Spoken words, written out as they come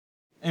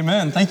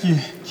Amen. Thank you,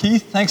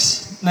 Keith.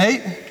 Thanks,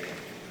 Nate.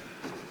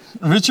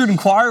 Richard and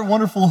choir,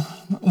 wonderful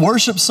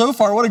worship so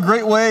far. What a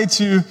great way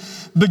to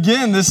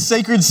begin this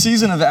sacred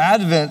season of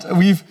Advent.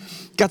 We've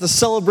got to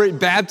celebrate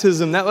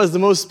baptism. That was the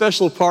most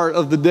special part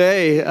of the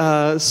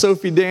day.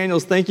 Sophie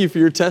Daniels, thank you for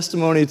your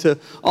testimony to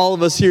all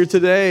of us here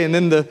today. And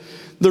then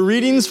the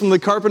readings from the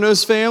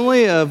Carpanos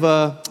family of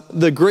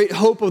the great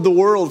hope of the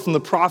world from the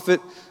prophet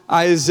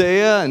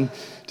Isaiah. And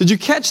did you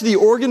catch the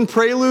organ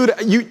prelude?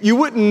 You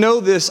wouldn't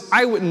know this,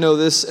 I wouldn't know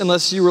this,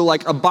 unless you were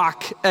like a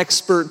Bach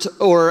expert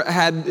or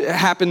had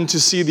happened to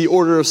see the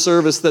order of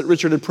service that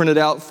Richard had printed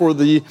out for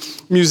the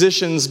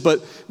musicians.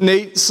 But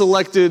Nate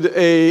selected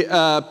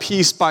a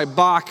piece by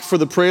Bach for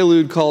the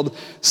prelude called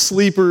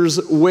Sleepers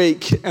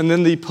Wake. And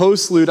then the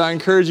postlude, I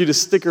encourage you to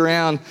stick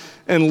around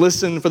and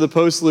listen for the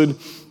postlude.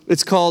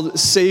 It's called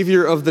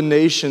Savior of the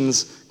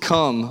Nations,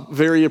 Come.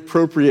 Very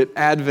appropriate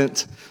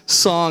Advent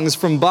songs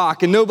from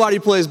Bach. And nobody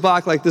plays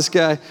Bach like this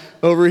guy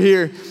over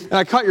here. And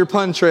I caught your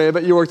pun, Trey. I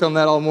bet you worked on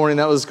that all morning.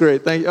 That was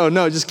great. Thank you. Oh,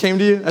 no, it just came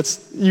to you?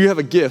 You have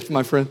a gift,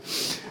 my friend.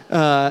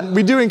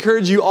 We do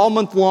encourage you all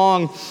month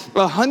long,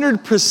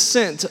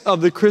 100% of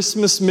the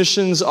Christmas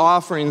missions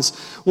offerings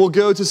will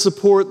go to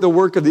support the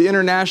work of the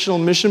International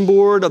Mission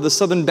Board of the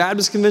Southern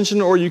Baptist Convention,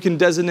 or you can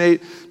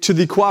designate to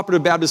the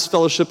Cooperative Baptist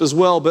Fellowship as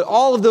well. But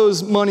all of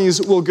those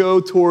monies will go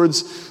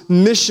towards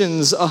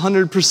missions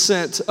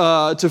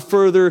 100% to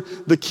further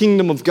the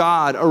kingdom of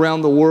God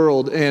around the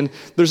world. And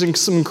there's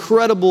some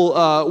incredible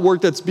work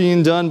that's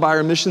being done by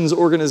our missions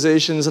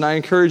organizations, and I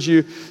encourage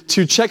you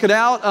to check it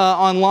out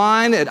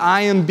online at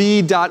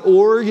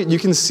IMB.org. You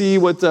can see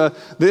what the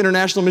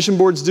International Mission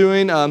Board's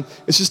doing.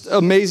 It's just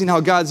amazing how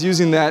God's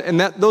using that. And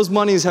those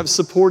monies have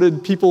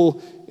supported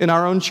people in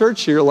our own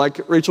church here,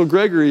 like Rachel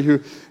Gregory, who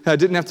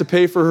didn't have to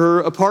pay for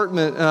her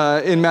apartment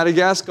in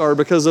Madagascar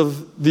because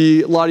of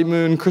the Lottie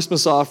Moon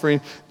Christmas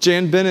offering.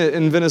 Jan Bennett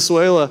in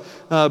Venezuela,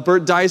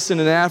 Bert Dyson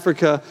in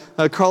Africa,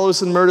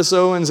 Carlos and Murtis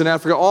Owens in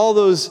Africa, all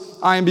those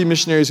IMB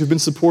missionaries who've been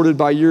supported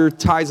by your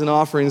tithes and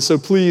offerings. So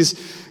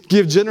please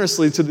give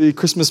generously to the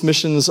Christmas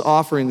missions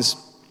offerings.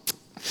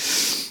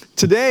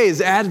 Today is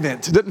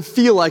Advent. It doesn't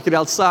feel like it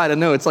outside. I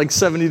know it's like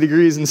 70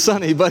 degrees and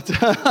sunny, but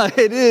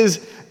it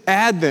is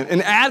Advent.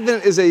 And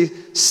Advent is a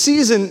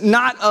season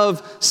not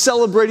of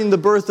celebrating the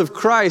birth of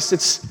Christ.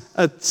 It's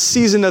a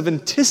season of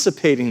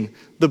anticipating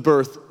the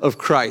birth of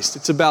Christ.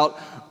 It's about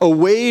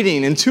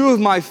awaiting. And two of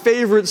my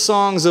favorite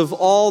songs of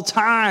all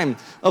time,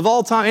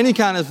 any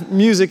kind of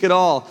music at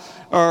all,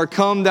 are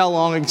Come Thou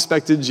Long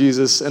Expected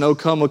Jesus and O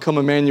Come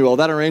Emmanuel.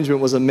 That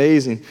arrangement was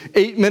amazing.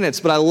 8 minutes,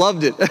 but I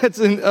loved it. That's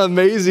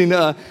amazing.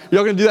 Y'all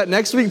gonna do that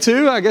next week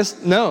too? I guess,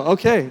 no,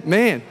 okay,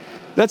 man.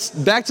 That's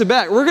back to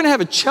back. We're gonna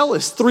have a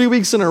cellist 3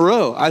 weeks in a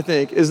row, I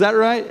think. Is that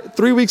right?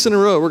 3 weeks in a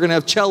row, we're gonna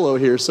have cello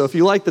here. So if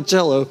you like the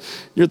cello,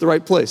 you're at the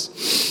right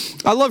place.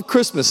 I love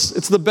Christmas.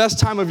 It's the best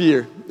time of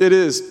year. It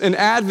is. And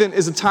Advent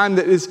is a time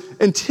that is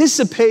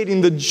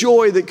anticipating the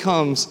joy that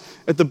comes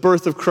at the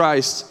birth of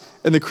Christ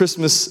in the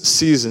Christmas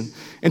season.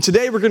 And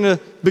today we're going to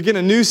begin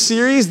a new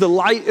series, The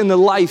Light in the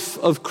Life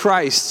of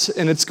Christ.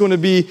 And it's going to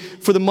be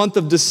for the month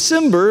of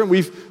December.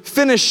 We've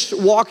finished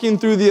walking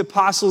through the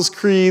Apostles'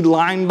 Creed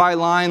line by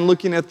line,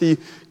 looking at the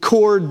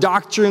core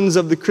doctrines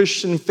of the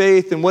Christian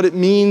faith and what it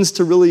means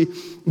to really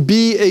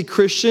be a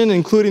Christian,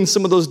 including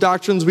some of those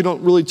doctrines we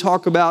don't really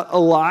talk about a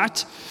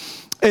lot.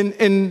 And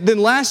then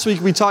last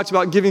week we talked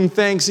about giving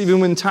thanks even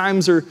when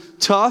times are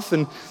tough.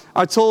 And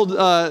I told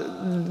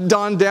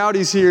Don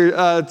Dowdy's here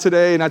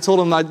today, and I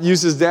told him I'd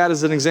use his dad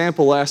as an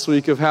example last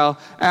week of how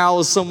Al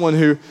is someone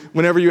who,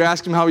 whenever you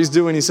ask him how he's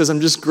doing, he says,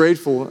 I'm just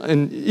grateful.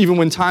 And even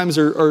when times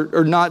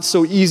are not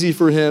so easy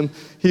for him,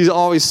 he's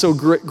always so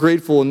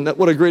grateful. And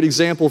what a great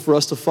example for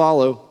us to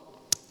follow.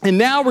 And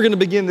now we're going to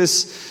begin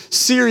this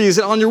series.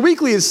 On your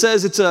weekly, it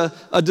says it's a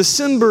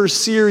December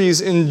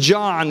series in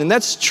John. And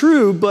that's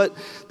true, but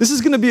this is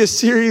going to be a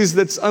series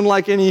that's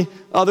unlike any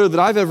other that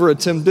I've ever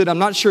attempted. I'm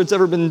not sure it's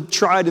ever been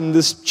tried in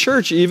this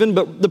church even,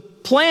 but the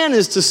plan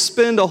is to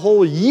spend a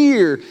whole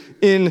year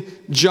in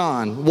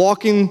John,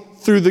 walking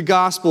through the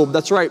gospel.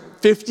 That's right,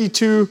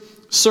 52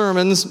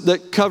 sermons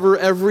that cover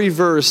every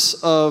verse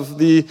of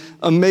the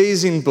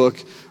amazing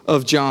book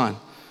of John.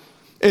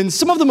 And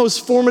some of the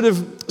most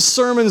formative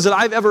sermons that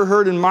I've ever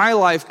heard in my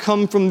life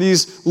come from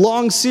these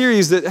long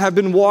series that have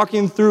been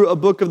walking through a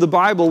book of the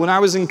Bible. When I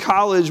was in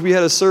college, we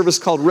had a service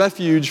called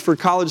Refuge for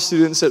college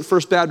students at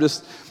First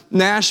Baptist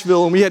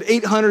Nashville, and we had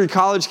 800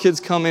 college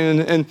kids come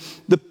in, and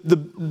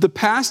the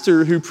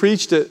pastor who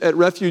preached at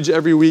Refuge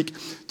every week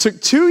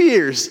took 2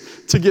 years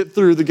to get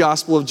through the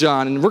Gospel of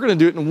John, and we're going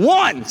to do it in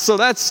one, so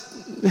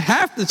that's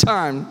half the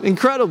time.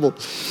 Incredible.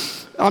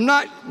 I'm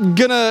not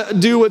gonna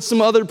do what some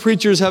other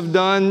preachers have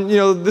done. You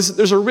know,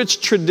 there's a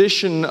rich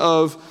tradition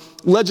of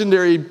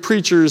legendary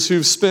preachers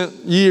who've spent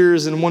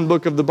years in one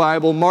book of the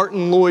Bible.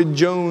 Martin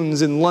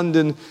Lloyd-Jones in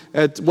London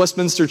at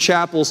Westminster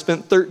Chapel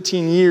spent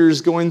 13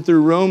 years going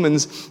through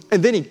Romans,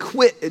 and then he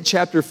quit at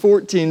chapter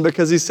 14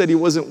 because he said he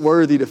wasn't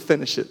worthy to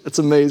finish it. That's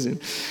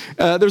amazing.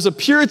 There's a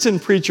Puritan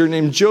preacher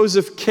named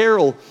Joseph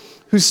Carroll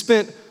who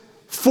spent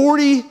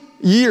 40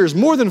 years,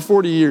 more than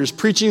 40 years,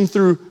 preaching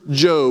through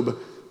Job.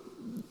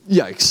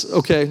 Yikes,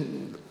 okay.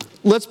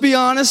 Let's be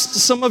honest,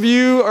 some of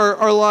you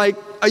are like,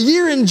 a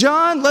year in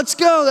John? Let's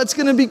go, that's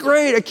gonna be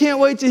great. I can't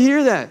wait to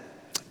hear that.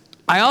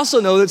 I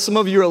also know that some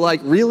of you are like,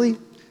 really?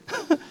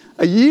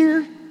 A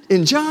year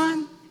in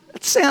John?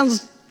 That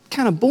sounds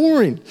kind of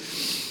boring.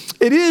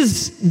 It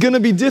is gonna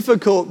be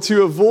difficult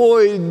to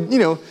avoid,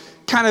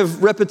 kind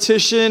of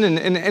repetition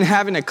and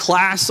having a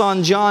class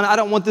on John. I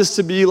don't want this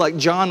to be like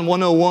John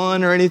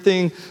 101 or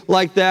anything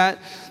like that.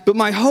 But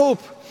my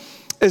hope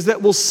is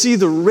that we'll see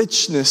the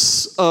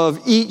richness of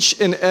each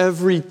and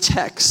every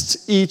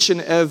text, each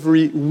and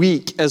every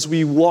week as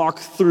we walk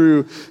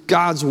through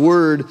God's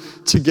word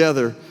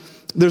together.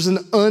 There's an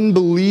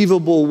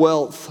unbelievable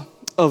wealth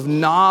of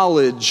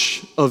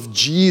knowledge of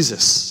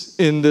Jesus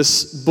in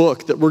this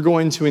book that we're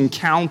going to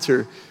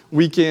encounter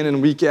week in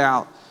and week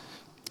out.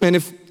 And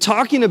if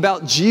talking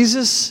about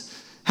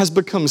Jesus has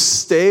become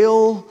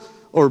stale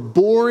or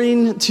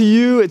boring to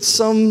you at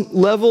some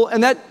level,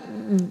 and that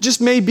just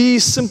may be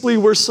simply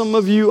where some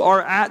of you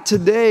are at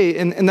today,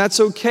 and that's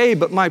okay.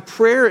 But my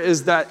prayer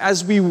is that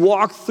as we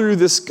walk through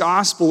this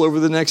gospel over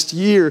the next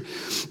year,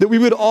 that we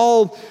would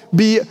all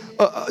be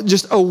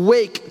just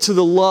awake to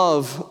the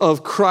love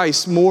of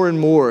Christ more and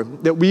more,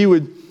 that we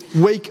would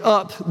wake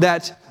up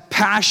that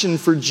passion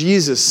for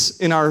Jesus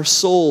in our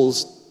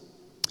souls.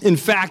 In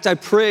fact, I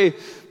pray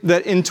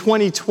that in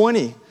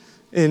 2020,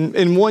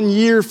 in 1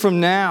 year from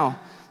now,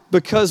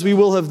 because we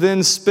will have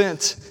then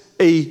spent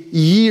a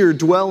year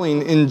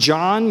dwelling in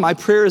John, my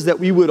prayer is that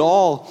we would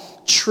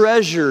all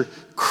treasure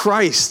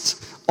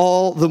Christ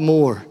all the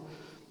more.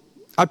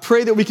 I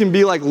pray that we can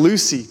be like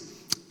Lucy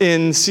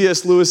in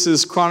C.S.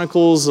 Lewis's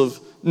Chronicles of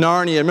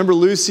Narnia. Remember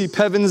Lucy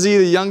Pevensey,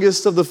 the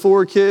youngest of the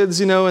 4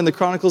 kids, in the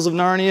Chronicles of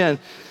Narnia? And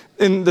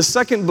in the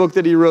second book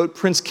that he wrote,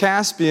 Prince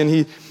Caspian,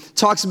 he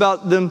talks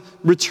about them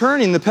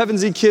returning, the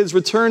Pevensey kids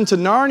return to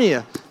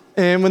Narnia.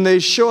 And when they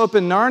show up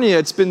in Narnia,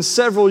 it's been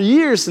several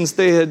years since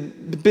they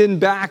had been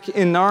back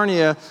in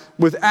Narnia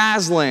with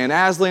Aslan.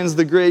 Aslan's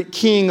the great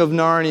king of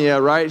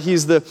Narnia, right?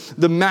 He's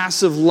the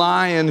massive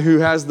lion who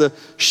has the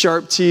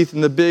sharp teeth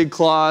and the big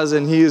claws,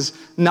 and he is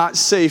not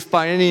safe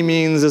by any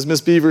means, as Miss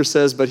Beaver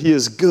says, but he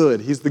is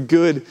good. He's the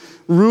good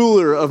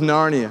ruler of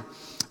Narnia.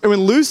 And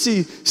when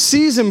Lucy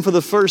sees him for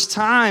the first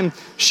time,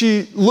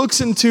 she looks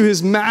into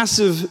his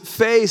massive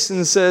face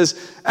and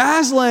says,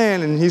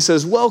 Aslan, and he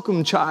says,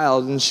 welcome,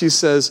 child. And she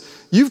says,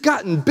 you've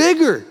gotten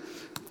bigger.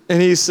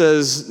 And he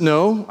says,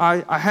 no,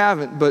 I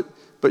haven't, but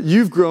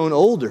you've grown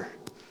older.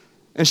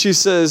 And she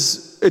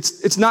says,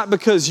 it's not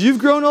because you've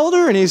grown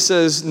older? And he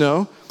says,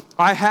 no,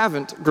 I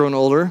haven't grown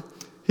older.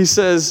 He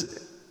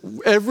says,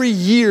 every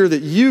year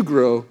that you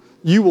grow,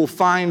 you will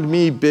find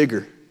me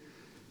bigger.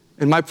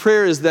 And my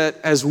prayer is that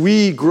as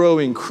we grow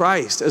in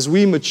Christ, as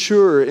we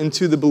mature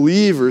into the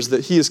believers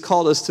that He has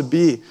called us to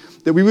be,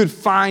 that we would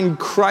find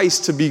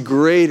Christ to be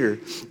greater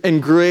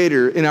and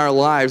greater in our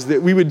lives,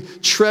 that we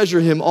would treasure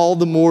Him all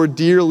the more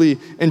dearly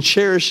and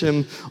cherish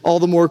Him all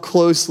the more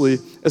closely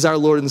as our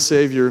Lord and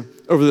Savior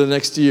over the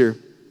next year.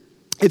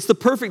 It's the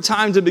perfect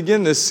time to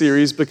begin this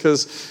series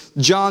because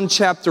John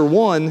chapter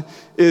 1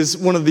 is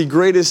one of the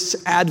greatest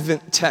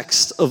Advent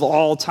texts of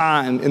all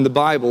time in the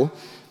Bible.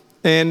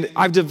 And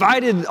I've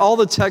divided all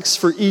the texts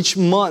for each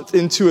month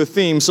into a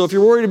theme. So if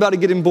you're worried about it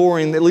getting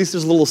boring, at least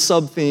there's a little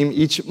sub-theme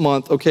each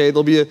month, okay?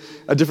 There'll be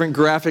a different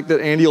graphic that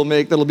Andy will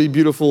make that'll be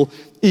beautiful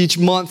each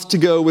month to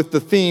go with the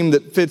theme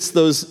that fits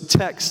those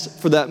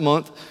texts for that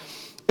month.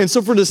 And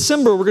so for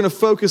December, we're going to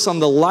focus on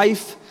the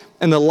life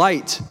and the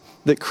light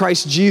that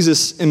Christ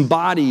Jesus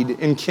embodied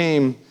and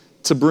came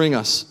to bring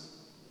us.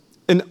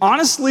 And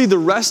honestly, the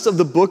rest of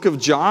the book of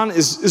John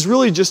is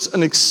really just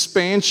an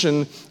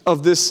expansion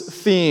of this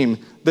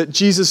theme, that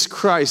Jesus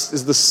Christ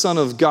is the Son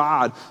of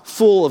God,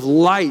 full of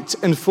light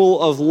and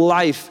full of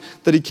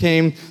life that He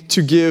came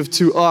to give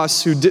to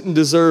us who didn't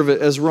deserve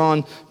it, as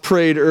Ron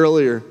prayed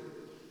earlier.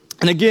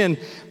 And again,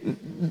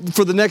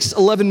 for the next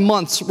 11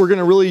 months, we're going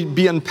to really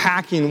be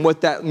unpacking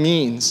what that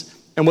means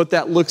and what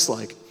that looks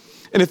like.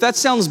 And if that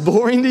sounds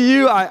boring to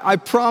you, I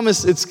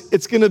promise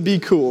it's going to be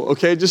cool,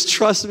 okay? Just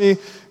trust me,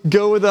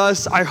 go with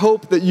us. I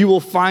hope that you will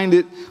find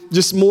it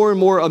just more and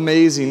more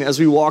amazing as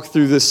we walk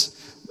through this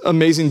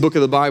amazing book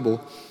of the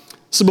Bible.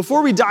 So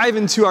before we dive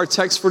into our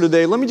text for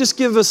today, let me just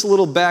give us a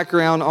little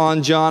background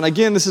on John.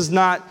 Again, this is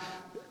not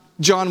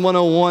John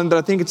 101, but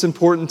I think it's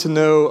important to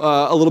know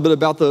a little bit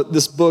about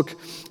this book.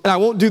 And I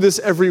won't do this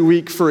every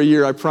week for a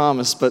year, I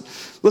promise. But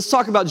let's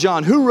talk about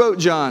John. Who wrote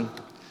John?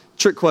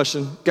 Trick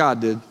question. God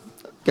did.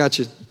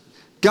 Gotcha.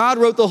 God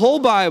wrote the whole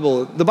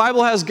Bible. The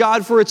Bible has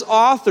God for its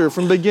author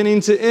from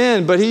beginning to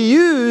end, but He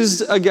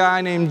used a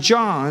guy named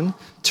John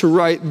to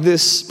write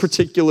this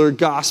particular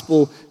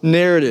gospel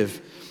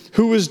narrative.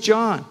 Who was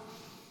John?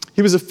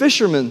 He was a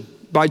fisherman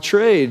by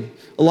trade,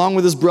 along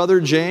with his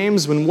brother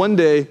James, when one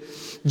day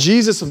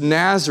Jesus of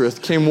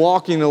Nazareth came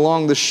walking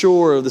along the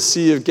shore of the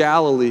Sea of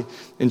Galilee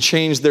and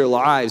changed their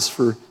lives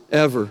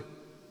forever.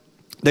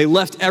 They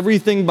left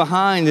everything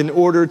behind in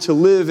order to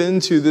live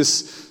into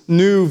this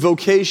new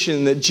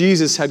vocation that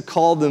Jesus had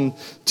called them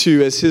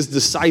to as his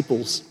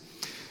disciples.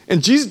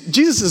 And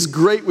Jesus is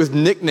great with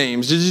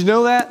nicknames. Did you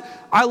know that?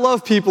 I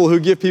love people who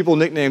give people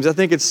nicknames. I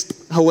think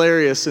it's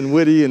hilarious and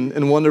witty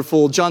and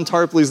wonderful. John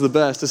Tarpley's the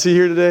best. Is he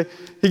here today?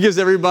 He gives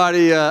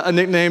everybody a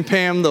nickname.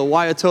 Pam, the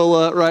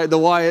Wyatola, right? The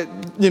Wyatt,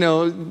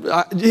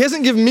 he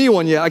hasn't given me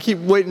one yet. I keep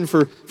waiting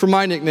for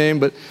my nickname,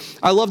 but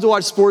I love to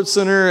watch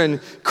SportsCenter,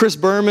 and Chris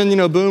Berman,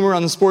 Boomer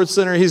on the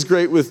SportsCenter, he's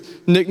great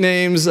with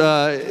nicknames.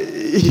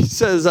 He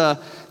says,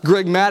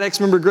 Greg Maddux,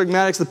 remember Greg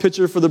Maddux, the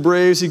pitcher for the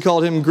Braves? He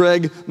called him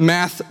Greg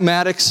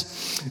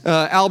Mathematics.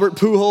 Albert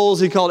Pujols,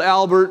 he called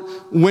Albert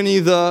Winnie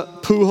the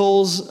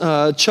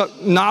Pujols.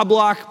 Chuck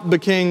Knobloch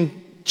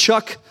became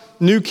Chuck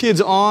New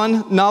Kids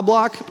on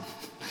Knobloch.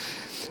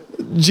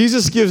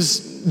 Jesus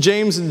gives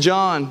James and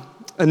John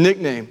a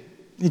nickname.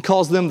 He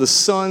calls them the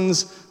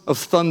sons of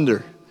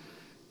thunder.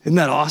 Isn't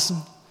that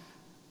awesome?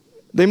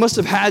 They must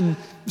have had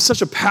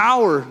such a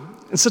power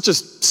and such a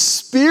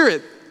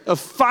spirit of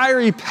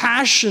fiery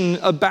passion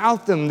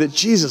about them that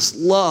Jesus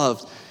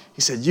loved.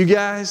 He said, you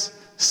guys,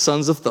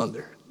 sons of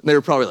thunder. And they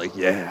were probably like,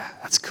 yeah,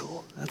 that's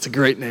cool. That's a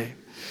great name.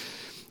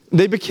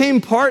 They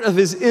became part of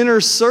his inner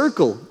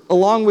circle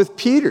along with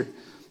Peter.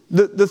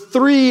 The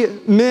three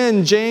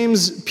men,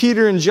 James,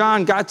 Peter, and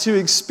John, got to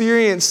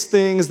experience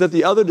things that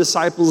the other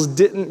disciples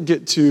didn't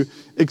get to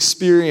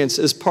experience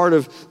as part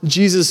of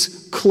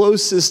Jesus'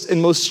 closest and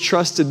most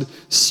trusted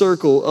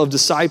circle of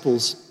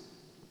disciples.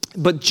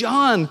 But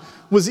John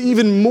was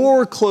even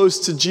more close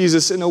to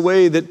Jesus in a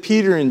way that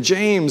Peter and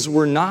James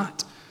were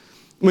not.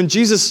 When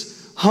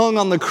Jesus hung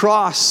on the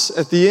cross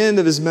at the end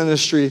of his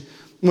ministry,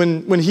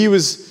 when he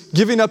was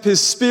giving up his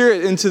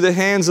spirit into the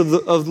hands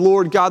of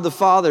Lord God the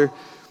Father,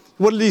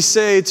 what did he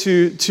say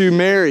to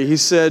Mary? He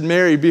said,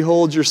 Mary,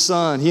 behold your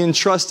son. He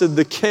entrusted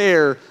the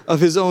care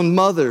of his own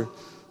mother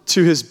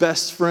to his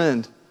best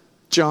friend,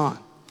 John.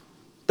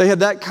 They had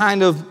that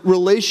kind of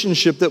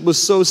relationship that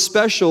was so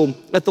special.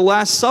 At the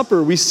Last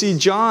Supper, we see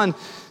John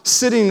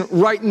sitting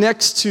right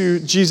next to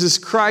Jesus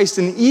Christ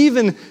and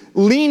even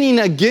leaning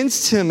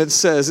against him, it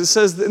says. It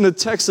says in the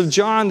text of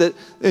John, that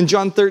in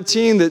John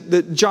 13,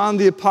 that John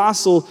the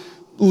Apostle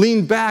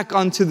leaned back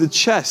onto the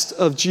chest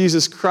of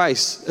Jesus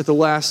Christ at the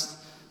Last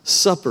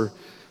Supper.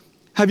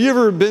 Have you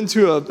ever been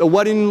to a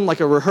wedding, like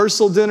a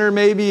rehearsal dinner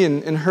maybe,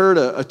 and heard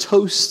a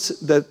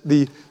toast that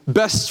the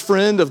best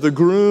friend of the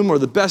groom or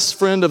the best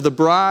friend of the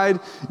bride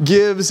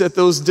gives at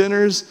those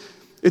dinners?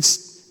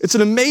 It's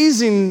an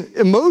amazing,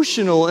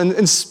 emotional,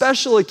 and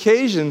special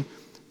occasion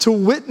to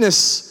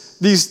witness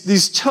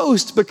these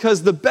toasts,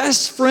 because the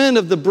best friend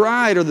of the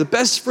bride or the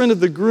best friend of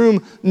the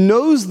groom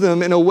knows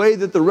them in a way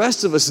that the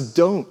rest of us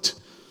don't.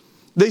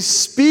 They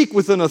speak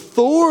with an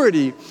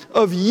authority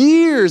of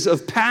years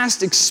of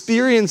past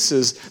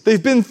experiences.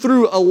 They've been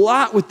through a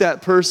lot with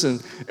that person.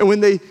 And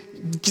when they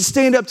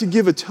stand up to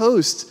give a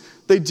toast,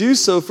 they do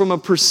so from a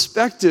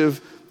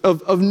perspective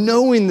of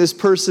knowing this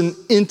person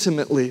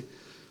intimately.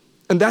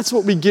 And that's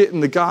what we get in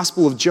the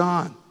Gospel of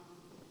John.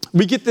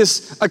 We get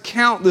this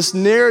account, this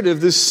narrative,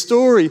 this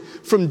story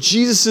from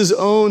Jesus'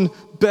 own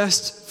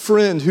best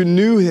friend who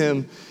knew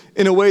him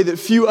in a way that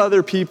few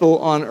other people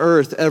on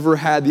earth ever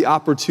had the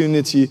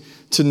opportunity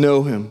to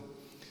know him.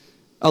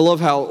 I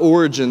love how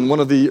Origen, one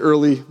of the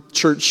early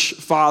church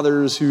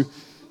fathers who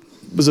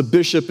was a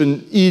bishop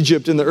in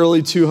Egypt in the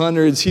early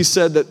 200s, he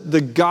said that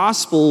the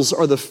Gospels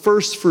are the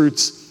first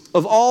fruits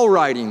of all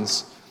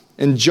writings,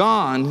 and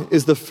John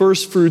is the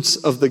first fruits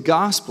of the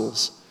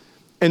Gospels.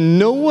 And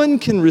no one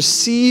can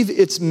receive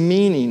its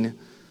meaning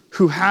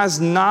who has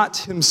not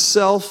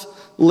himself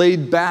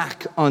laid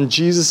back on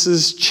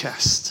Jesus'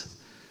 chest.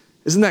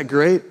 Isn't that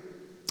great?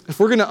 If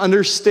we're going to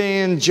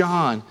understand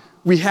John,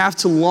 we have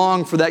to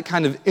long for that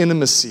kind of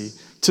intimacy,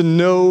 to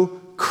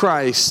know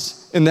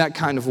Christ in that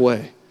kind of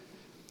way.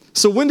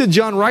 So when did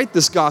John write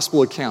this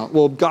gospel account?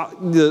 Well,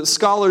 the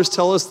scholars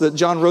tell us that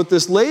John wrote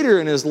this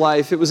later in his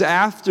life. It was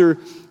after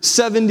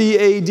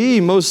 70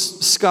 AD,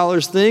 most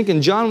scholars think,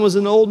 and John was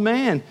an old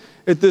man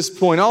at this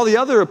point. All the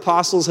other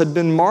apostles had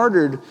been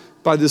martyred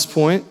by this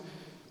point,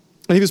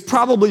 and he was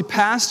probably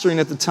pastoring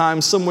at the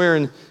time somewhere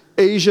in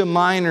Asia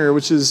Minor,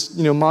 which is,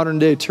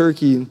 modern-day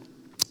Turkey.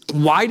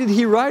 Why did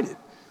he write it?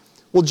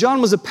 Well,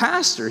 John was a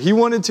pastor. He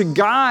wanted to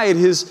guide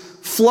his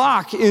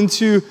flock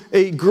into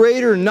a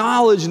greater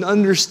knowledge and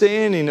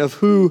understanding of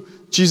who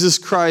Jesus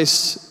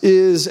Christ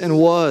is and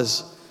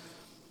was.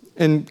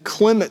 And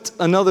Clement,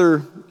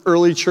 another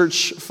early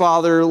church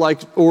father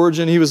like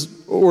Origen, he was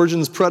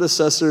Origen's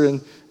predecessor in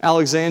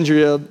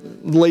Alexandria,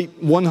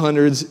 late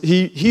 100s,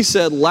 he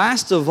said,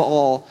 last of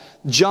all,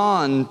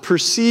 John,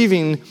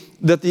 perceiving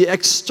that the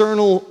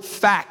external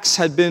facts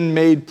had been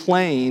made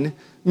plain,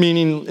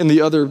 meaning in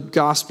the other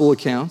gospel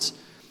accounts,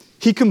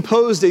 he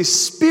composed a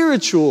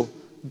spiritual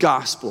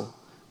gospel.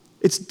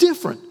 It's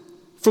different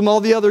from all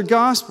the other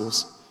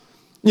gospels.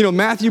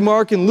 Matthew,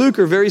 Mark, and Luke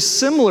are very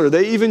similar.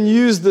 They even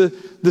use the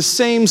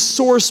same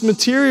source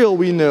material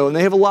we know, and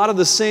they have a lot of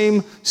the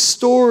same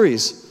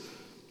stories.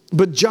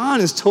 But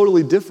John is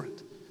totally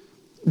different.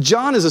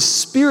 John is a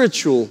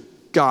spiritual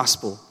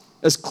gospel,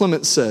 as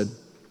Clement said.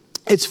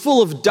 It's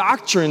full of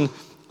doctrine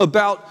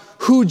about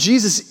who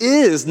Jesus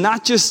is,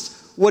 not just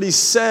what he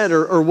said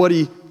or what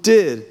he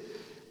did.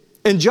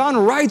 And John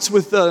writes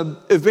with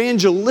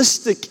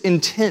evangelistic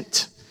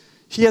intent.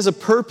 He has a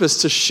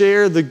purpose to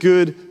share the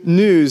good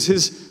news.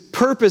 His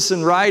purpose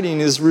in writing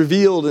is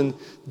revealed in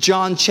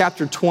John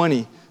chapter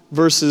 20,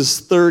 verses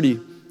 30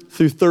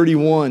 through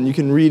 31. You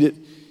can read it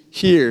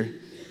here.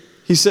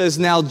 He says,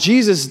 "Now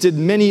Jesus did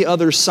many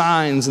other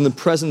signs in the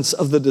presence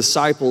of the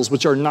disciples,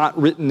 which are not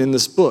written in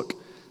this book.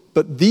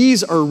 But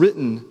these are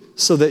written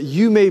so that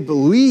you may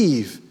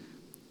believe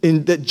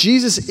that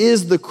Jesus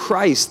is the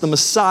Christ, the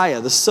Messiah,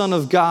 the Son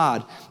of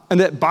God, and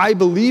that by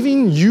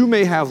believing you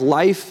may have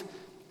life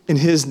in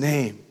his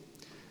name.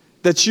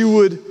 That you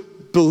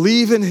would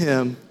believe in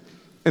him,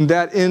 and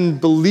that in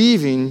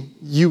believing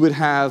you would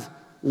have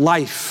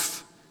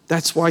life."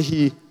 That's why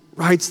he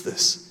writes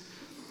this.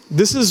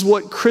 This is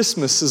what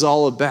Christmas is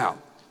all about.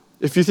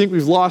 If you think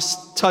we've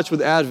lost touch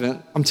with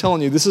Advent, I'm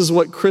telling you, this is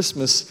what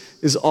Christmas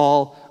is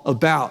all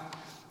about.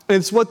 And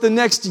it's what the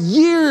next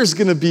year is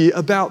going to be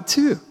about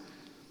too.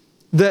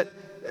 That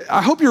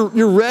I hope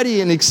you're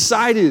ready and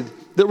excited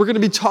that we're going to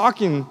be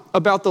talking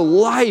about the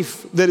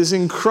life that is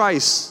in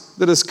Christ,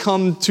 that has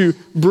come to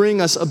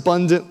bring us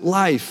abundant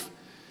life.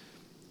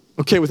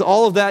 Okay, with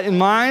all of that in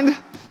mind,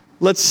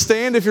 let's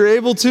stand if you're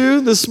able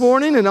to this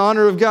morning in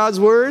honor of God's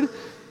word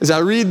as I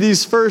read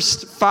these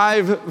first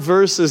 5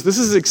 verses. This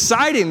is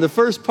exciting. The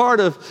first part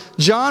of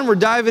John we're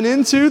diving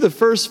into, the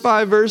first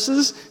 5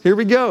 verses. Here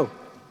we go.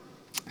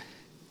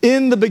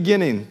 "In the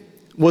beginning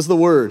was the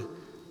Word,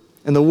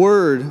 and the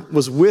Word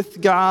was with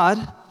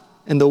God,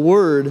 and the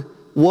Word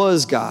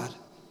was God.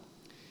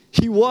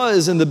 He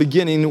was in the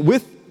beginning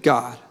with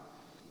God.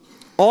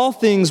 All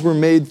things were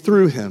made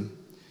through him,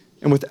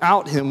 and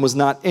without him was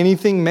not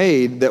anything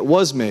made that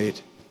was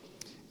made.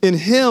 In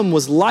him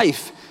was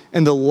life,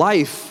 and the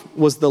life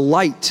was the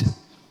light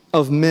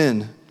of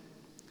men.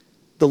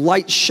 The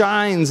light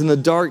shines in the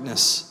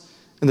darkness,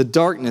 and the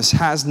darkness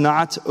has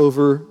not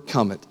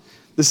overcome it."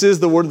 This is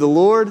the word of the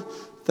Lord.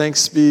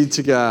 Thanks be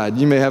to God.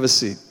 You may have a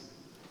seat.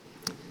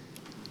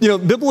 You know,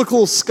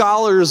 biblical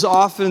scholars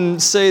often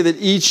say that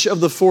each of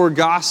the 4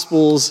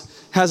 Gospels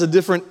has a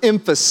different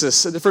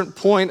emphasis, a different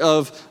point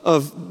of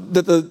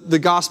that the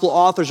Gospel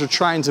authors are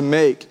trying to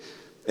make.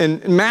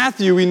 And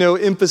Matthew, we know,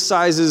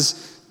 emphasizes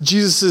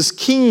Jesus'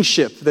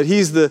 kingship, that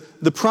he's the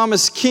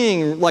promised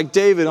king like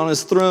David on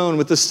his throne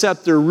with the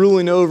scepter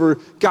ruling over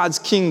God's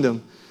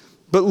kingdom.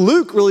 But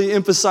Luke really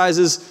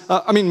emphasizes,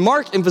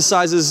 Mark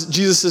emphasizes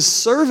Jesus'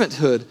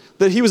 servanthood,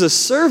 that he was a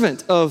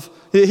servant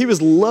he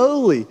was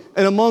lowly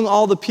and among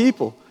all the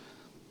people.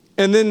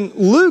 And then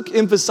Luke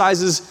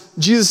emphasizes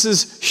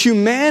Jesus'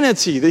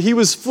 humanity, that he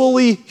was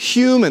fully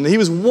human, that he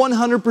was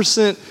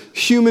 100%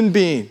 human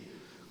being.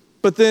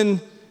 But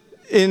then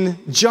in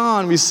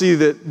John, we see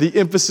that the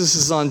emphasis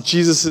is on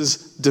Jesus'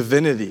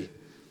 divinity,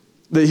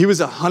 that he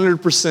was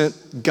 100%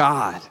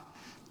 God.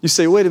 You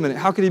say, wait a minute,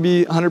 how could he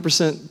be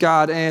 100%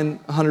 God and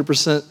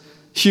 100%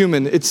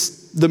 human? It's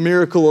the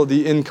miracle of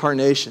the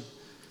incarnation.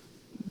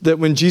 That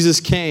when Jesus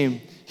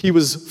came, he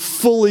was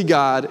fully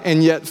God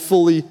and yet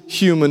fully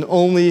human.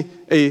 Only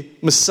a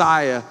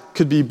Messiah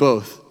could be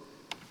both.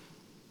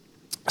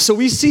 So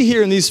we see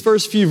here in these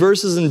first few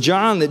verses in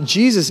John that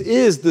Jesus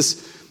is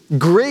this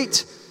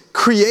great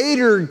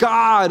creator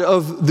God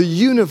of the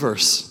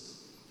universe.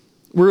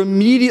 We're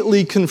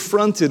immediately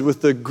confronted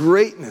with the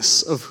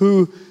greatness of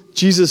who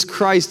Jesus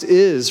Christ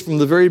is from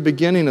the very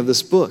beginning of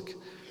this book.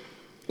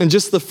 In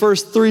just the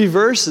first 3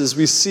 verses,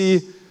 we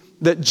see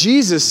that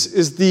Jesus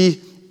is the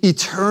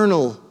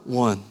eternal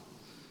one,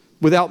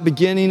 without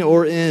beginning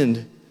or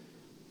end.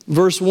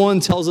 Verse 1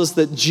 tells us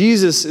that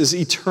Jesus is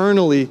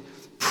eternally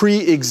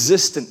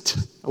pre-existent.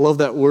 I love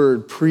that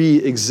word,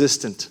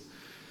 pre-existent.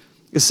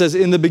 It says,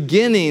 in the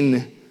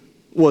beginning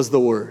was the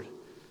Word.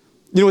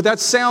 You know what that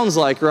sounds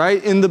like,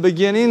 right? In the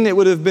beginning, it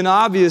would have been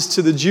obvious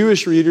to the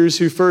Jewish readers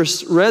who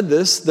first read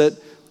this that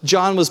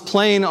John was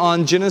playing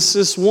on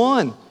Genesis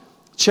 1,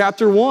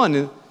 chapter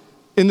 1.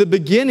 In the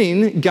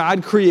beginning,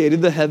 God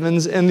created the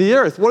heavens and the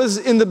earth. What does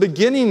in the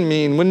beginning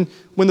mean?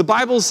 When the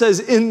Bible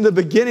says in the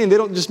beginning, they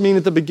don't just mean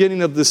at the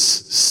beginning of this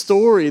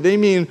story. They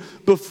mean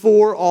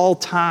before all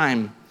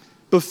time,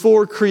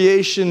 before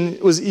creation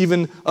was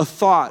even a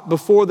thought,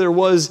 before there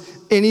was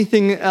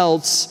anything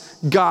else,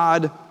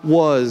 God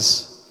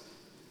was.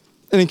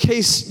 And in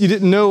case you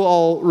didn't know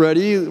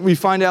already, we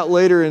find out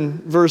later in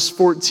verse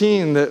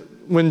 14 that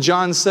when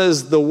John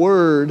says the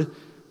Word,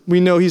 we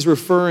know he's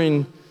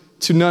referring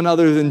to none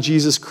other than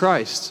Jesus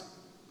Christ.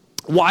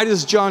 Why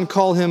does John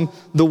call him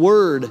the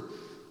Word?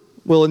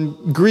 Well,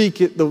 in Greek,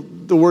 the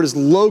word is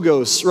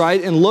logos,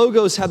 right? And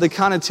logos had the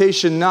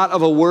connotation not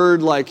of a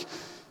word like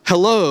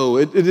hello.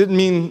 It didn't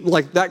mean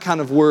like that kind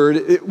of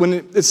word. When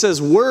it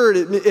says word,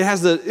 it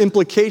has the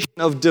implication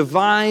of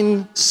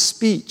divine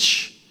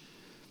speech.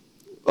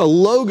 A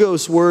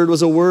logos word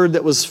was a word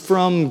that was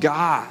from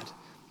God,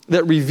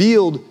 that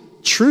revealed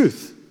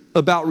truth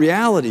about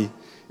reality.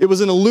 It was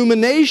an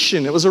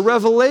illumination. It was a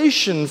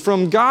revelation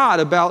from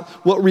God about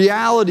what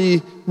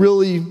reality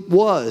really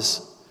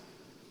was.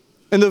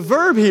 And the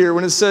verb here,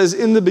 when it says,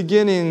 in the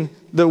beginning,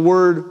 the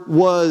Word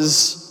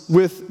was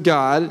with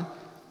God,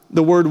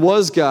 the Word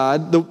was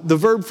God, the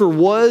verb for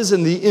was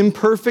in the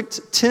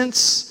imperfect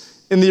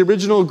tense in the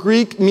original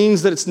Greek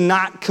means that it's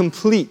not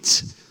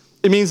complete.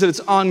 It means that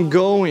it's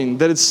ongoing,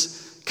 that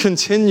it's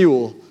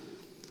continual.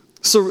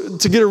 So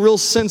to get a real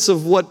sense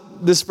of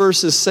what this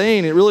verse is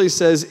saying, it really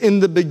says, in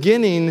the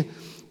beginning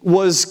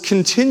was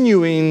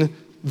continuing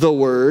the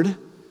Word,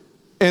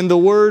 and the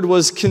Word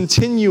was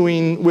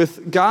continuing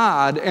with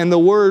God, and the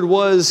Word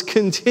was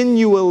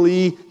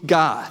continually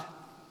God.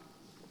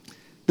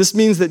 This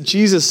means that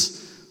Jesus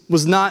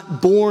was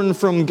not born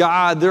from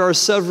God. There are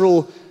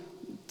several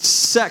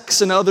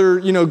sects and other,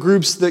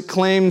 groups that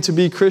claim to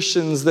be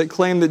Christians, that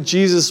claim that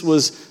Jesus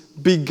was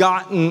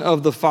begotten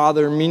of the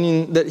Father,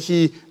 meaning that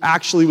he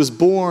actually was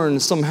born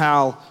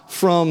somehow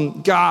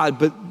from God.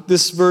 But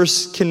this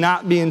verse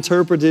cannot be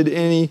interpreted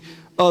any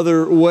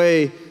other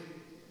way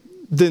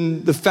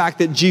than the fact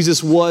that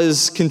Jesus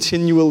was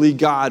continually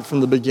God from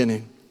the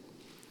beginning.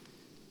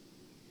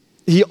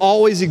 He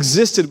always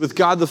existed with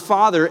God the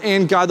Father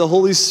and God the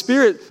Holy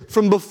Spirit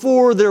from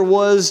before there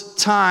was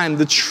time.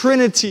 The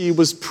Trinity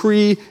was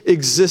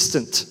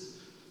pre-existent.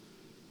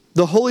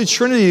 The Holy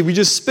Trinity we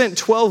just spent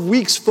 12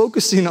 weeks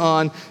focusing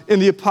on in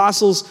the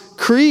Apostles'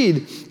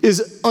 Creed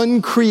is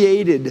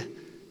uncreated.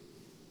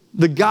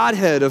 The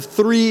Godhead of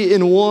 3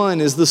 in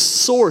 1 is the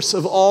source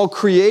of all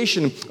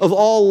creation, of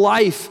all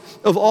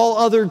life, of all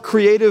other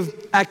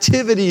creative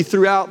activity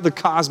throughout the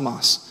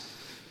cosmos.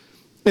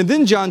 And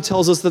then John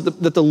tells us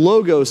that the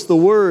Logos, the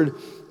Word,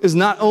 is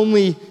not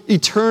only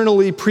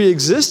eternally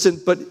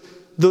pre-existent, but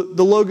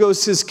the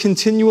Logos is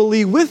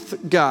continually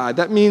with God.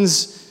 That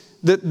means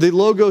that the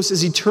Logos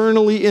is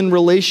eternally in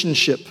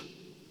relationship.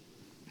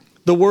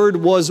 The Word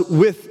was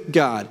with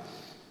God.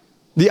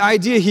 The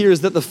idea here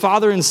is that the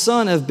Father and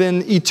Son have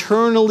been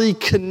eternally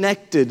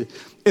connected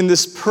in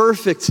this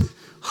perfect,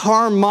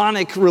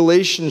 harmonic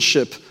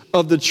relationship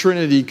of the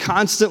Trinity,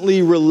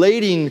 constantly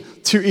relating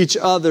to each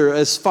other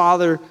as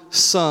Father,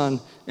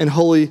 Son, and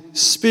Holy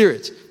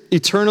Spirit,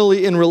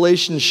 eternally in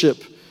relationship.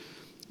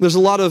 There's a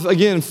lot of,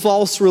 again,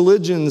 false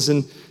religions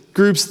and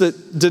groups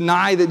that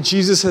deny that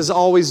Jesus has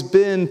always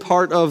been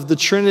part of the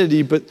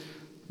Trinity, but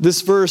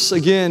this verse,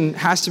 again,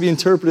 has to be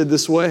interpreted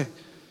this way.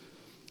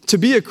 To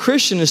be a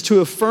Christian is to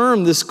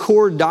affirm this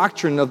core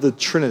doctrine of the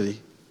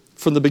Trinity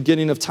from the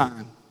beginning of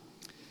time.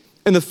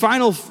 And the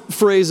final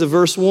phrase of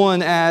verse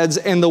 1 adds,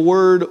 and the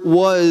Word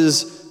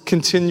was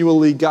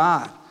continually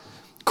God.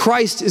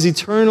 Christ is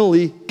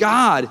eternally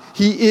God.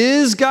 He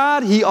is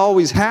God, He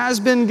always has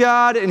been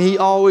God, and He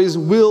always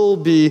will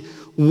be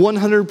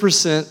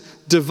 100%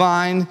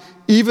 divine,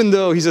 even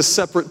though He's a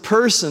separate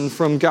person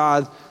from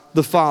God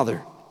the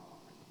Father.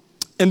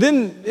 And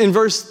then in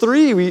verse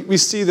 3, we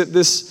see that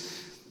this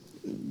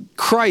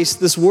Christ,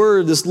 this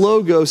Word, this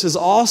Logos, is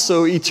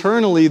also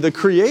eternally the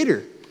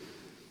Creator.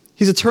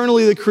 He's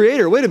eternally the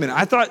Creator. Wait a minute,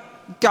 I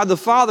thought God the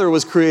Father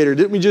was Creator.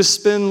 Didn't we just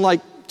spend like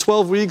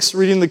 12 weeks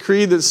reading the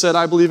creed that said,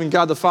 I believe in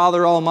God the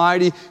Father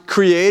Almighty,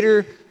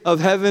 Creator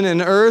of heaven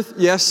and earth?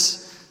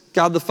 Yes,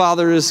 God the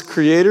Father is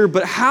Creator,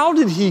 but how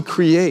did He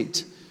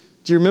create?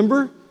 Do you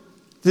remember?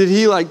 Did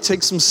He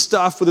take some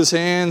stuff with His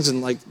hands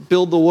and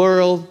build the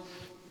world?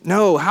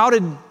 No, how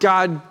did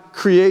God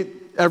create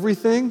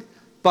everything?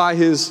 By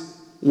His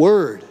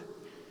Word,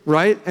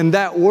 right? And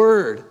that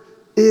Word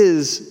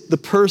is the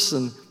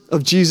person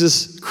of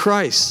Jesus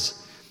Christ.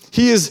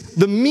 He is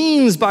the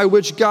means by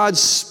which God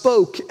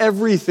spoke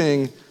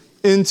everything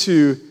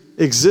into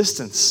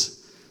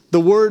existence. The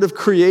Word of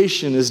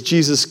creation is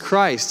Jesus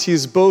Christ. He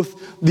is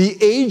both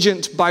the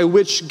agent by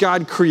which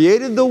God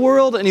created the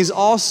world, and He's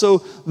also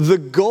the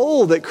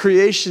goal that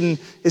creation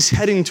is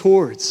heading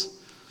towards.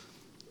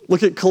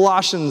 Look at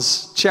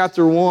Colossians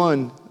chapter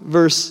 1,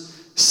 verse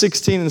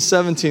 16 and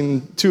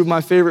 17, two of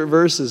my favorite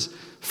verses.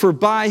 For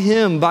by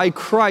Him, by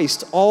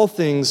Christ, all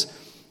things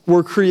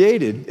were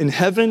created in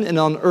heaven and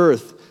on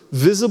earth,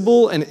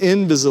 visible and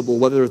invisible,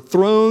 whether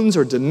thrones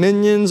or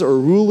dominions or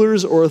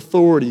rulers or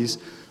authorities.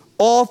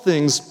 All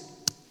things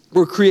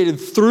were created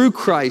through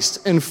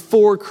Christ and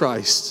for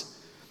Christ.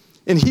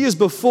 And He is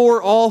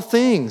before all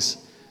things,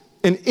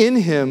 and in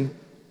Him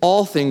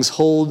all things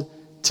hold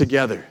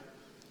together.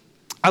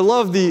 I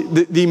love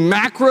the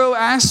macro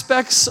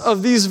aspects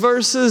of these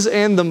verses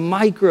and the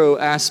micro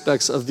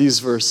aspects of these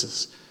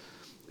verses.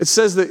 It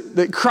says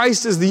that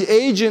Christ is the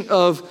agent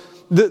of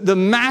the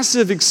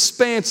massive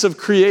expanse of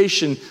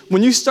creation.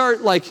 When you start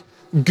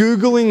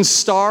Googling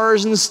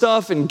stars and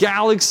stuff and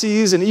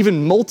galaxies and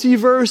even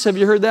multiverse, have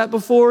you heard that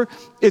before?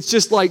 It's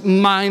just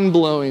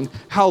mind-blowing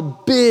how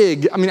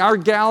big, our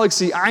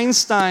galaxy,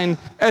 Einstein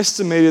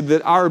estimated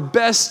that our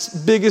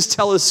biggest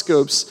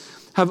telescopes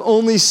have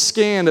only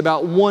scanned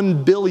about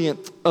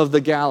 1/billionth of the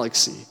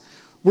galaxy.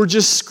 We're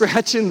just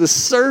scratching the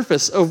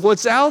surface of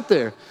what's out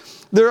there.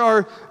 There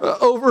are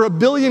over 1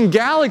 billion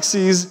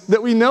galaxies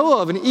that we know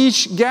of, and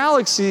each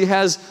galaxy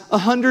has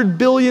 100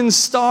 billion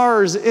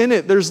stars in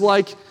it. There's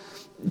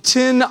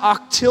 10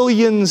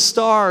 octillion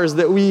stars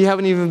that we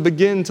haven't even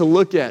begun to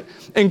look at.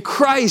 And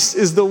Christ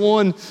is the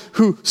one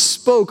who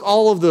spoke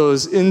all of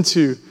those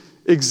into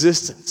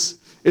existence.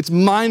 It's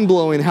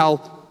mind-blowing how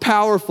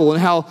powerful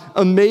and how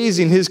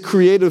amazing his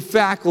creative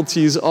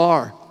faculties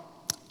are.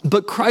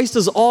 But Christ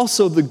is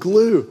also the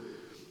glue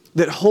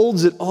that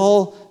holds it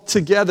all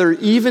together,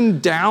 even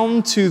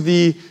down to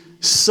the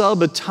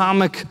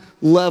subatomic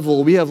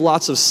level. We have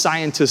lots of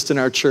scientists in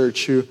our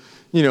church who,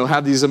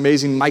 have these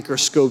amazing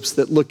microscopes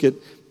that look at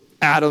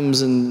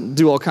atoms and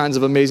do all kinds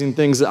of amazing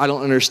things that I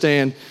don't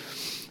understand.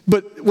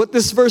 But what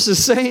this verse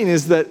is saying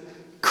is that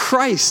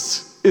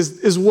Christ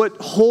is what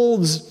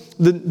holds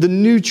the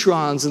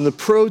neutrons and the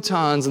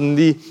protons and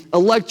the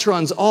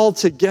electrons all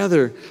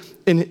together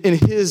in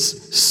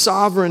his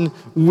sovereign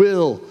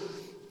will.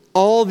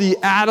 All the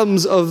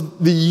atoms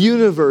of the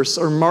universe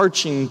are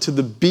marching to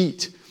the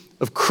beat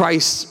of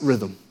Christ's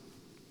rhythm.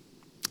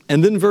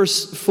 And then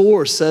verse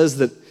 4 says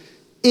that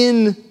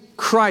in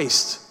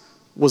Christ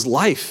was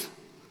life,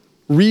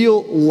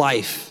 real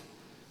life.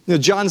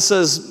 John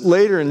says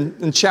later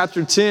in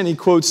chapter 10, he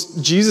quotes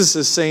Jesus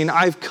as saying,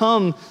 "I've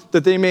come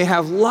that they may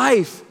have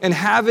life and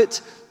have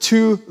it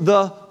to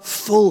the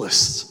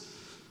fullest,"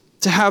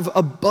 to have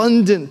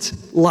abundant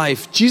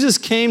life. Jesus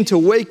came to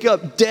wake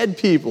up dead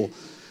people,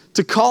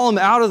 to call them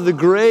out of the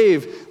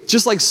grave,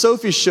 just like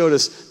Sophie showed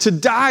us, to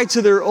die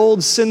to their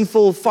old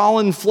sinful,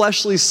 fallen,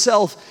 fleshly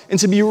self, and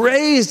to be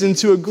raised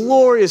into a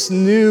glorious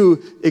new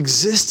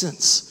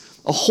existence,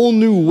 a whole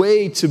new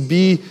way to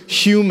be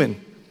human.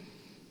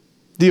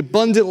 The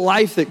abundant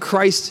life that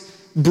Christ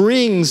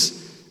brings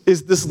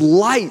is this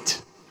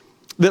light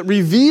that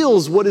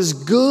reveals what is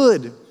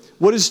good,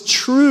 what is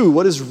true,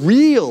 what is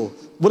real,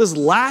 what is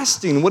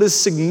lasting, what is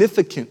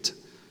significant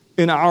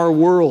in our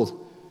world.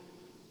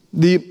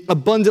 The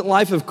abundant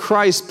life of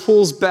Christ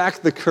pulls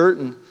back the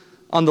curtain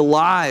on the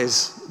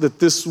lies that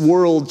this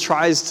world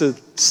tries to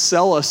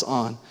sell us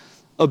on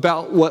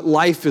about what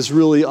life is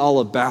really all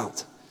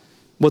about,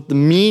 what the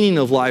meaning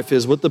of life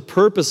is, what the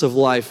purpose of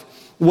life,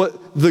 what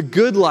the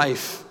good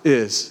life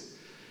is.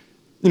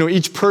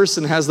 Each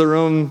person has their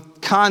own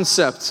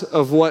concept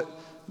of what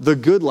the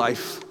good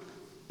life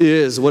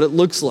is, what it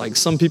looks like.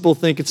 Some people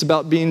think it's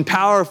about being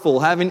powerful,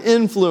 having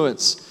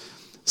influence.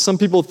 Some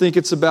people think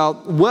it's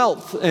about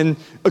wealth and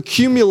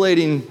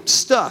accumulating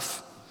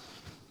stuff.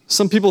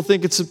 Some people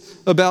think it's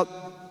about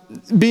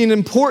being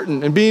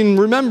important and being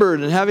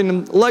remembered and having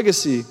a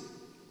legacy.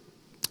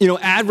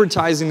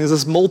 Advertising is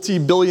this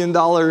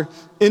multi-billion-dollar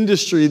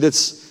industry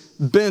that's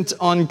bent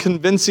on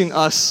convincing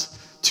us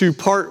to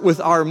part with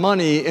our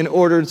money in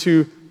order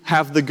to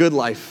have the good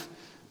life.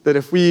 That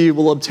if we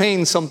will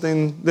obtain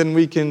something, then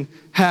we can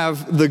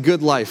have the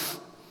good life.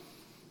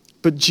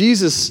 But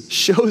Jesus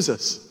shows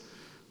us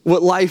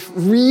what life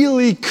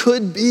really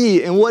could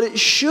be and what it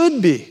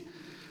should be.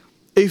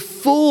 A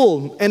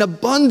full and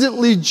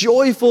abundantly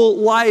joyful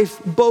life,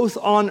 both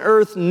on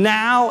earth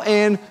now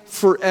and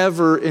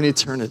forever in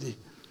eternity.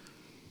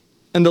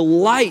 And the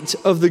light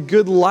of the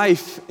good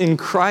life in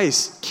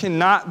Christ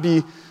cannot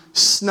be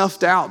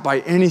snuffed out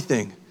by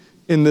anything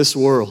in this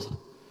world.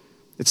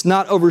 It's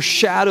not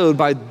overshadowed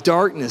by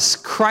darkness.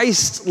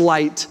 Christ's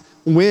light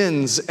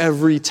wins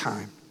every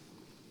time.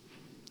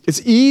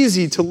 It's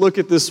easy to look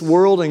at this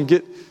world and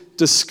get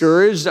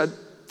discouraged. I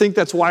think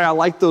that's why I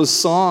like those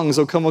songs,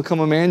 "O Come,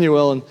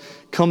 Emmanuel," and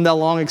 "Come Thou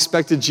Long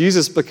Expected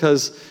Jesus,"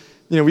 because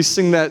we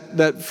sing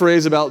that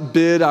phrase about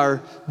bid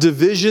our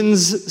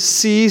divisions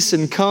cease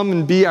and come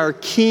and be our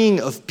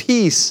King of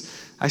peace.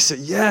 I said,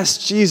 yes,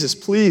 Jesus,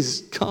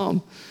 please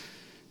come.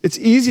 It's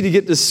easy to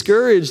get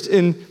discouraged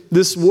in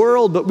this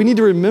world, but we need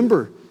to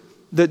remember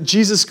that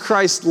Jesus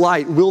Christ's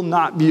light will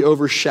not be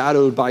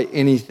overshadowed by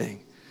anything.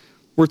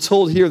 We're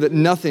told here that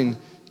nothing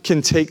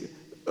can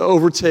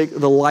overtake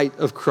the light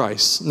of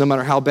Christ, no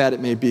matter how bad it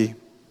may be.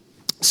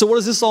 So what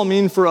does this all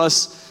mean for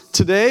us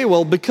today?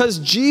 Well, because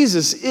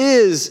Jesus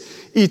is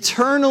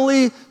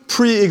eternally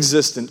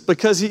pre-existent,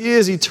 because he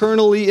is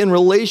eternally in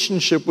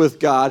relationship with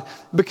God,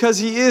 because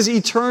he is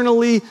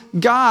eternally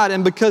God,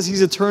 and because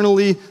he's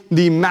eternally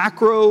the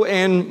macro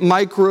and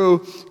micro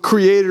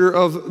creator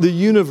of the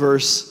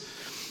universe,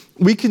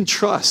 we can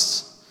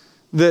trust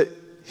that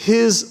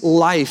his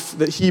life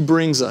that he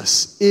brings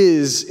us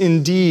is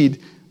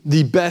indeed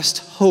the best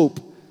hope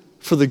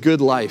for the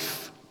good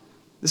life.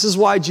 This is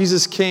why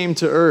Jesus came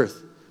to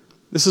earth.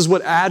 This is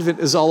what Advent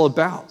is all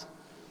about.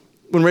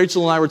 When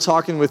Rachel and I were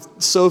talking with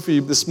Sophie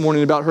this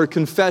morning about her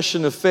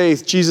confession of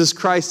faith, Jesus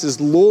Christ is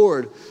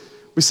Lord,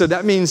 we said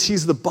that means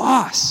he's the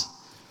boss,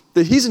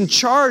 that he's in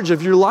charge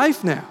of your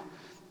life now.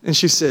 And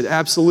she said,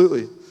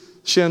 absolutely.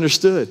 She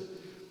understood.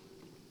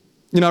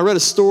 I read a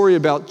story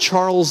about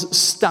Charles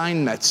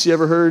Steinmetz. You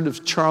ever heard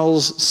of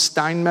Charles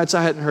Steinmetz?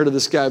 I hadn't heard of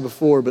this guy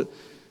before, but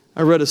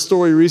I read a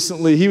story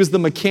recently. He was the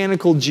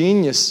mechanical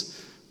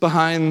genius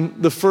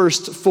behind the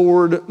first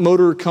Ford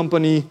Motor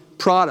Company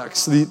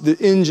products, the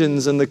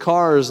engines and the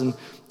cars and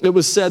It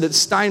was said that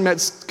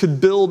Steinmetz could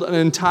build an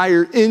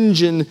entire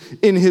engine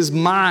in his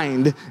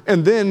mind,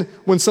 and then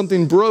when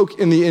something broke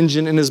in the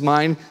engine in his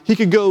mind, he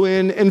could go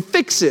in and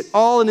fix it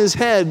all in his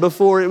head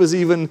before it was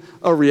even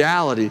a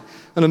reality.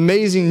 An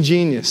amazing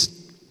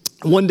genius.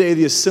 One day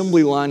the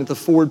assembly line at the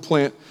Ford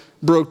plant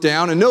broke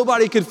down and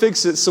nobody could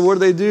fix it, so what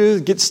do?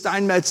 Get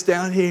Steinmetz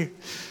down here.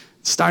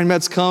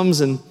 Steinmetz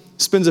comes and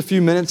spends a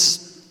few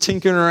minutes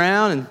tinkering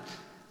around, and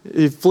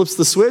he flips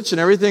the switch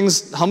and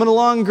everything's humming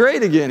along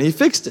great again. He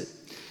fixed it.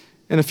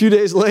 And a few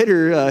days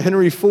later,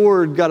 Henry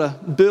Ford got a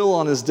bill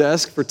on his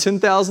desk for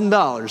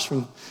 $10,000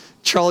 from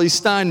Charlie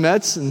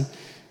Steinmetz. And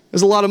it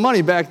was a lot of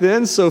money back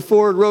then, so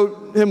Ford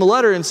wrote him a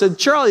letter and said,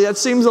 "Charlie, that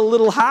seems a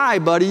little high,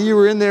 buddy. You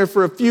were in there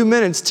for a few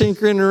minutes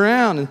tinkering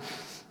around." And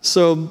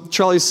so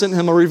Charlie sent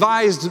him a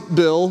revised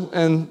bill,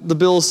 and the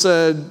bill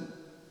said,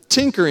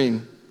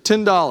 "Tinkering,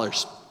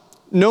 $10.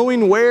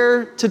 Knowing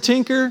where to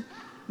tinker,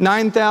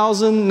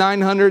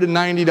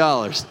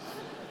 $9,990.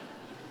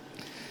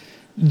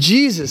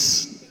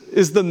 Jesus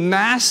is the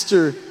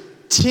master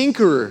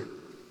tinkerer.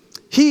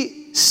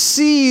 He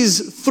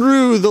sees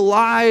through the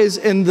lies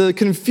and the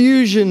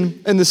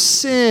confusion and the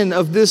sin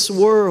of this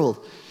world.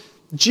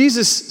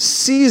 Jesus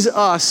sees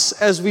us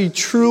as we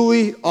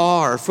truly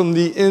are, from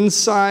the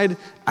inside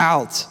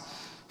out,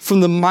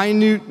 from the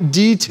minute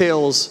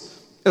details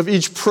of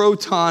each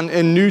proton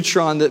and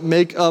neutron that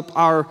make up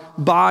our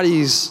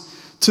bodies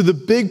to the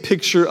big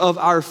picture of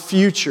our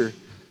future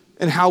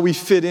and how we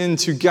fit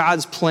into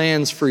God's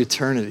plans for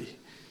eternity.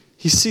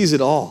 He sees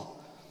it all.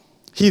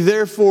 He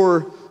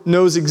therefore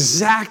knows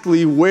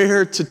exactly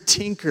where to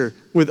tinker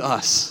with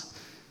us.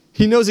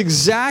 He knows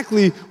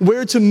exactly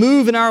where to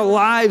move in our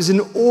lives in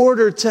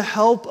order to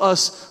help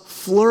us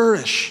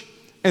flourish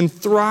and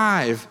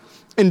thrive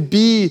and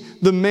be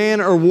the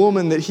man or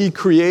woman that He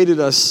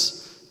created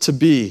us to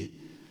be.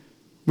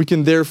 We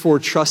can therefore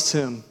trust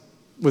Him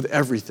with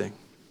everything.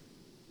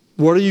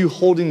 What are you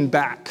holding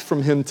back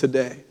from Him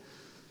today?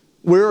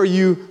 Where are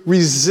you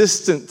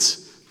resistant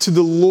to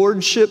the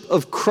lordship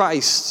of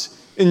Christ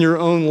in your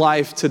own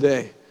life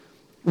today?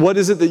 What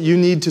is it that you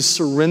need to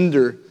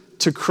surrender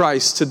to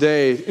Christ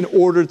today in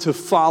order to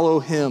follow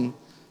Him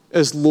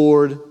as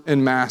Lord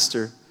and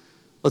Master?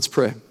 Let's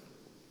pray.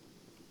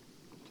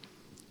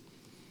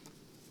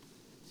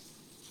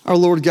 Our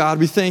Lord God,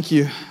 we thank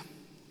You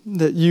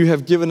that You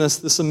have given us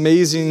this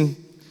amazing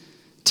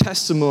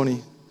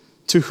testimony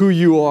to who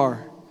You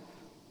are.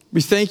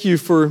 We thank You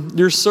for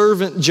Your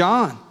servant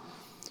John,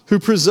 who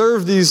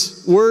preserved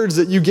these words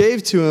that You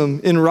gave to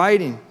him in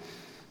writing,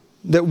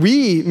 that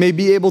we may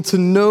be able to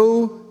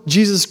know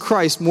Jesus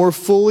Christ more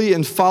fully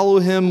and follow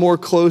Him more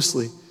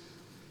closely.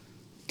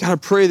 God, I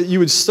pray that You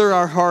would stir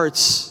our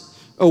hearts,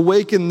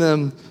 awaken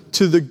them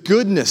to the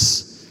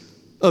goodness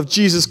of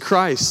Jesus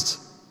Christ.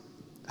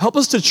 Help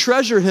us to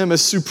treasure Him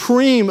as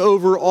supreme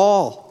over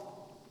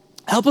all.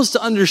 Help us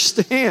to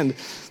understand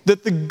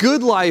that the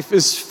good life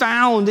is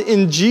found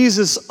in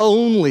Jesus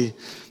only,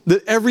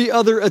 that every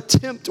other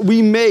attempt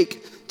we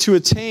make to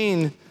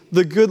attain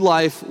the good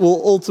life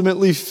will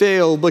ultimately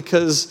fail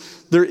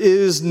because there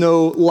is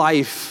no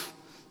life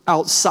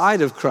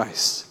outside of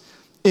Christ.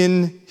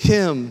 In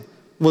Him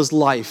was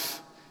life,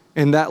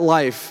 and that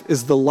life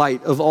is the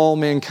light of all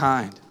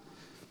mankind.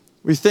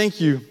 We thank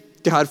You,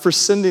 God, for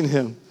sending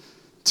Him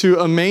to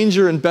a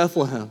manger in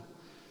Bethlehem.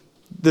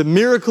 The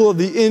miracle of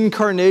the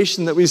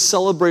incarnation that we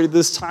celebrated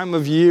this time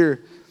of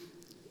year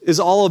is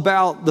all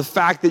about the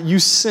fact that You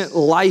sent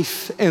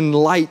life and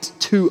light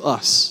to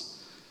us.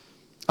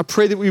 I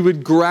pray that we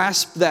would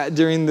grasp that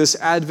during this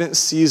Advent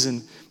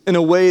season in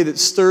a way that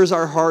stirs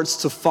our hearts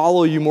to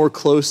follow You more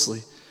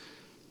closely.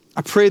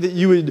 I pray that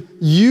You would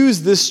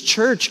use this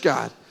church,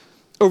 God,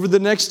 over the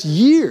next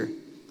year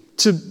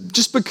to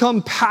just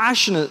become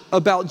passionate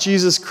about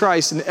Jesus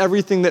Christ in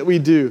everything that we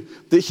do,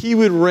 that He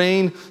would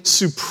reign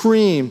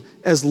supreme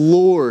as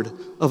Lord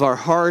of our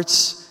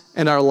hearts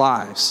and our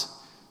lives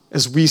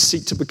as we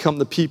seek to become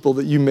the people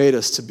that You made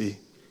us to be.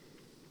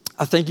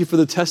 I thank You for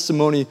the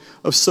testimony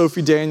of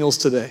Sophie Daniels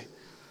today,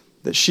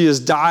 that she has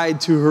died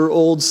to her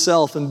old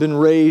self and been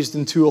raised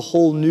into a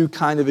whole new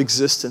kind of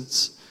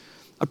existence.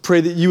 I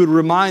pray that You would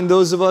remind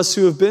those of us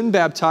who have been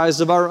baptized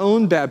of our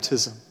own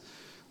baptism,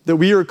 that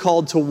we are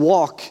called to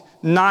walk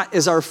not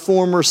as our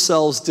former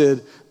selves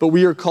did, but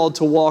we are called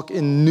to walk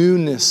in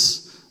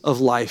newness of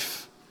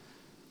life.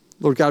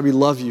 Lord God, we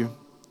love You.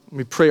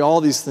 We pray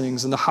all these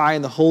things in the high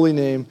and the holy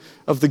name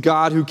of the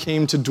God who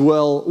came to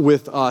dwell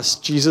with us,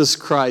 Jesus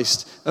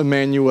Christ,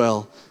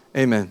 Emmanuel.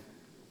 Amen.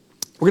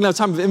 We're going to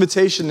have time of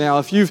invitation now.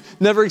 If you've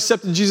never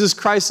accepted Jesus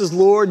Christ as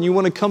Lord and you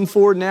want to come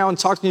forward now and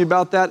talk to me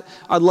about that,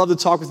 I'd love to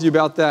talk with you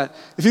about that.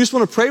 If you just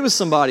want to pray with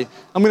somebody,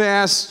 I'm going to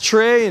ask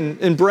Trey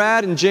and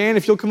Brad and Jan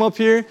if you'll come up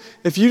here.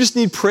 If you just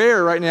need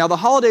prayer right now, the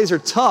holidays are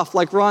tough,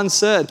 like Ron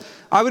said.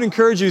 I would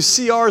encourage you.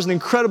 CR is an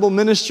incredible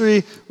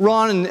ministry.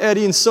 Ron and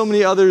Eddie and so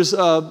many others,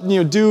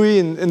 Dewey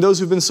and those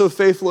who've been so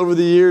faithful over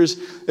the years.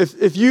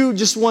 If you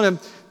just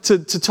want to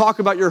to talk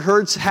about your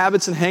hurts,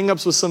 habits, and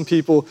hang-ups with some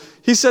people.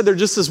 He said they're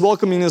just as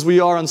welcoming as we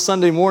are on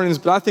Sunday mornings,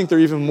 but I think they're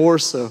even more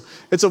so.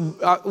 It's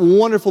a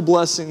wonderful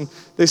blessing.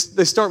 They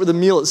start with a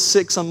meal at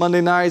 6 on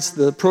Monday nights.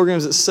 The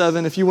program's at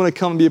 7 if you want to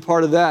come and be a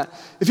part of that.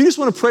 If you just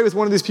want to pray with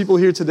one of these people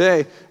here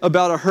today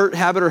about a hurt,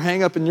 habit, or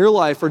hang-up in your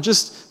life, or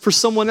just for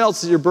someone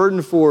else that you're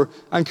burdened for,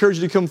 I encourage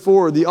you to come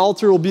forward. The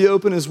altar will be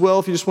open as well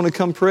if you just want to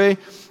come pray.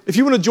 If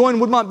you want to join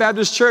Woodmont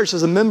Baptist Church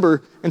as a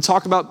member and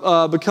talk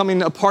about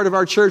becoming a part of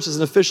our church as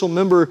an official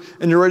member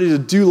and you're ready to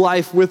do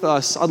life with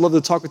us, I'd love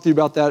to talk with you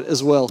about that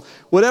as well.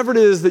 Whatever it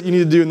is that you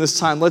need to do in this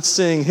time, let's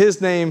sing. His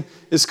name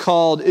is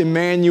called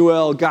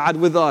Emmanuel, God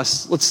with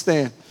us. Let's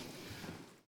stand.